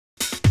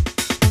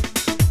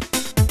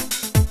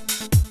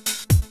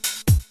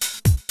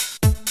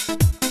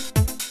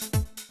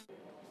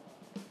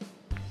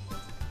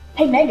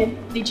Hey Megan,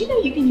 did you know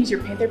you can use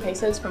your Panther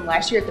pesos from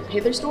last year at the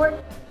Panther store?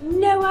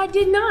 No, I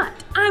did not.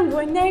 I'm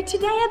going there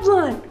today at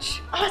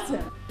lunch.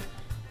 Awesome.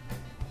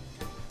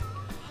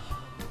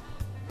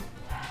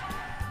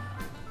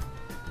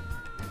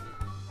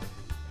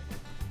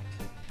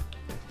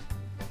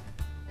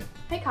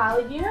 Hey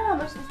Kylie, do you know how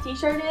much this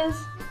t-shirt is?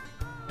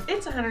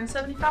 It's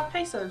 175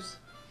 pesos.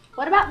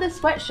 What about this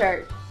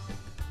sweatshirt?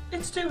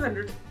 It's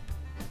 200.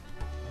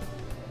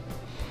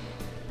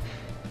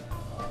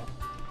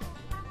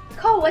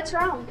 Cole, what's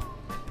wrong?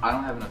 I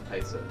don't have enough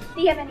pesos.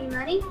 Do you have any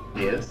money?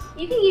 Yes?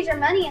 You can use your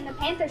money in the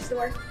Panther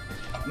store.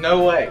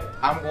 No way.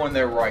 I'm going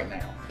there right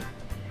now.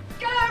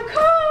 Go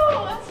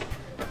Cole!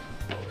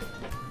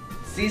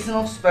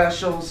 Seasonal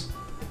specials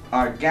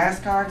are gas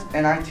cards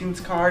and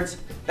iTunes cards.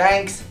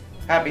 Thanks.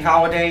 Happy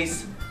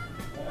holidays.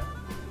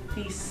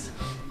 Peace.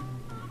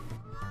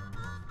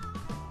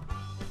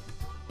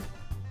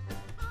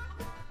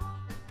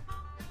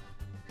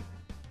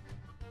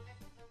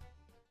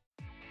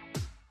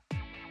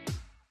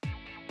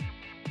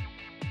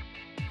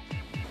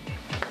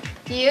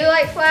 Do you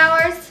like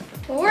flowers?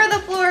 Well, we're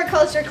the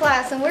floriculture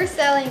class and we're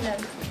selling them.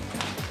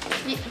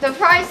 The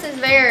prices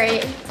vary.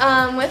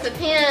 With a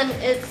pen,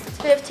 it's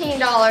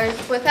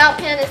 $15. Without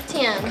pen, it's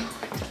 $10.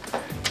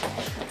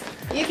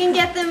 You can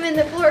get them in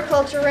the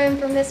floriculture room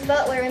from Miss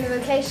Butler in the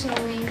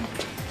vocational wing.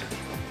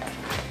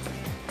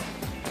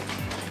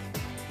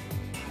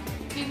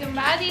 You can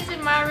buy these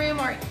in my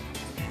room or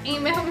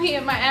email me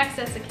at my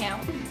Access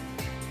account.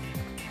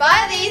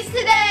 Buy these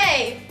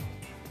today!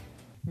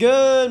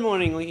 Good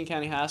morning, Lincoln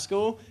County High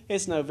School.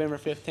 It's November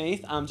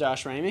 15th. I'm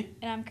Josh Ramey.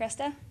 And I'm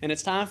Krista. And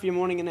it's time for your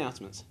morning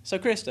announcements. So,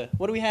 Krista,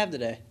 what do we have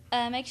today?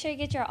 Make sure you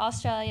get your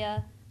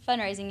Australia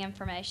fundraising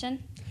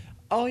information.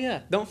 Oh,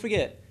 yeah. Don't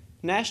forget,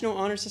 National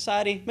Honor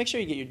Society, make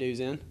sure you get your dues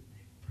in.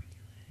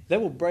 They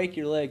will break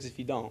your legs if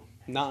you don't.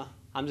 Nah,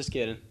 I'm just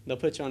kidding. They'll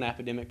put you on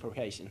academic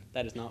probation.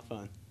 That is not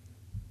fun.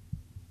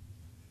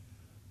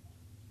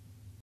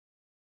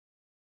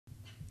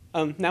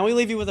 Now we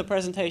leave you with a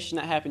presentation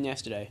that happened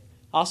yesterday.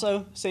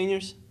 Also,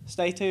 seniors,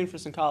 stay tuned for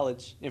some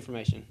college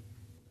information.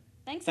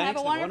 Thanks and have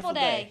a wonderful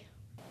day.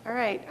 All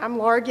right, I'm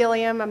Laura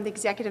Gilliam. I'm the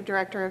Executive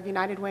Director of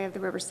United Way of the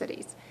River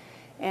Cities.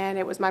 And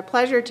it was my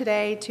pleasure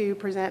today to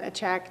present a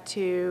check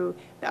to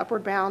the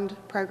Upward Bound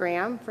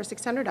program for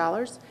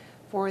 $600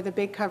 for the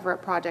Big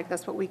Cover-Up project.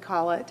 That's what we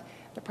call it.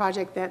 The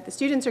project that the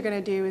students are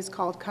going to do is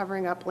called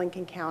Covering Up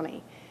Lincoln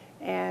County.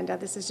 And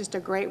this is just a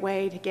great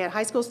way to get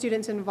high school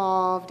students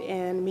involved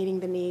in meeting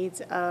the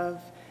needs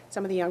of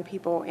some of the young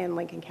people in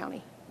Lincoln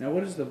County. Now,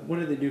 what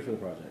do they do for the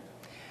project?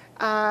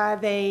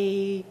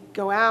 They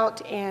go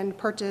out and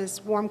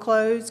purchase warm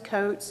clothes,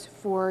 coats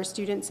for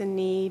students in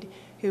need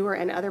who are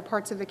in other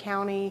parts of the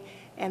county,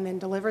 and then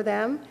deliver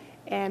them.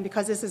 And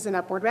because this is an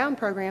Upward Bound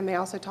program, they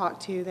also talk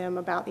to them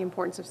about the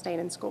importance of staying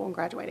in school and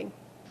graduating.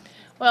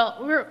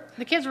 Well,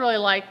 the kids really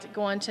liked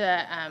going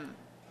to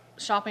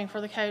shopping for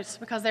the coats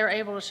because they were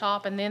able to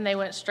shop, and then they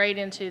went straight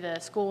into the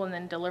school and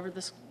then delivered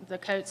the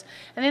coats.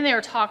 And then they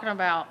were talking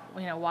about,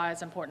 why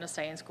it's important to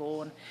stay in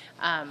school.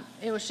 And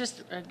it was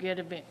just a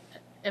good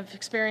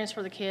experience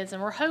for the kids.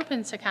 And we're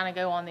hoping to kind of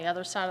go on the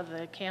other side of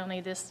the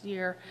county this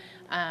year,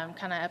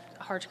 kind of up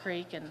Harge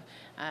Creek and,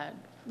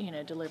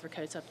 deliver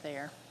coats up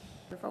there.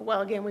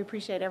 Well, again, we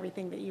appreciate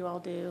everything that you all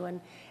do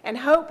and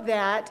hope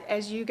that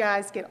as you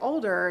guys get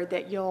older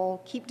that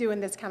you'll keep doing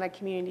this kind of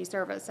community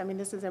service. I mean,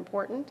 this is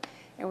important,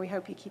 and we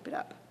hope you keep it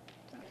up.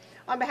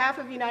 On behalf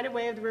of United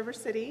Way of the River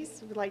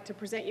Cities, we'd like to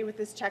present you with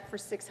this check for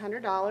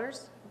 $600,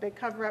 a big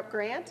cover-up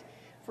grant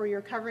for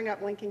your Covering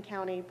Up Lincoln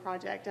County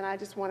project. And I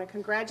just want to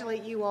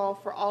congratulate you all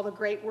for all the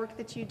great work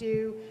that you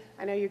do.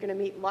 I know you're going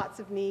to meet lots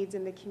of needs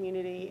in the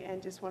community,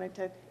 and just wanted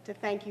to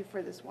thank you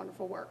for this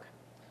wonderful work.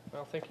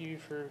 Well, thank you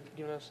for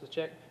giving us the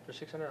check for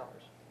 $600.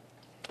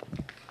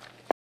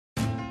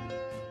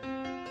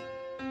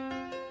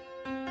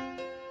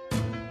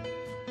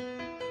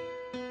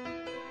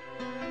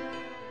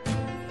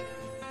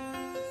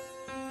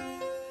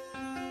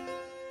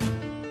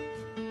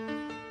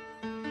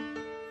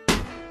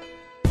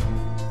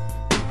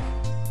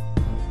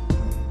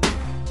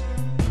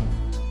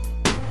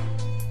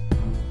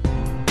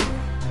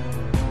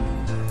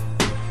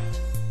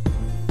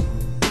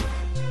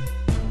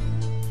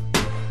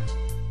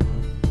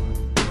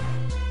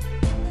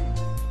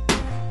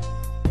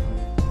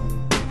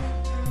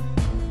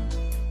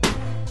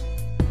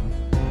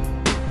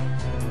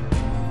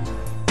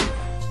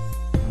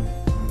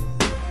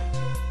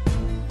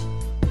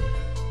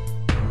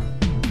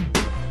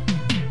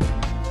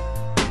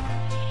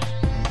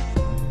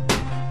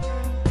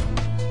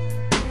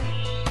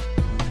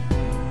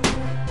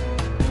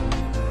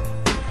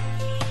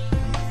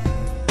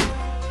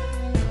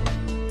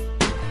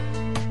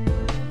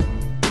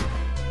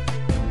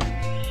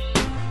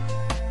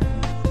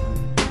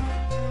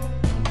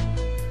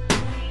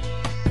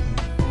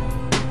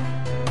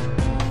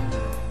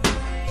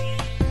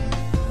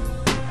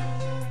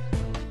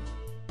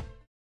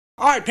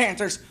 Alright,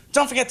 Panthers,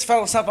 don't forget to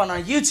follow us up on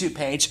our YouTube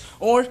page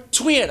or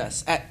tweet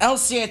us at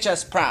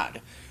LCHS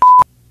Proud.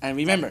 And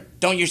remember,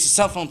 don't use your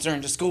cell phones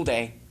during the school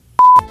day.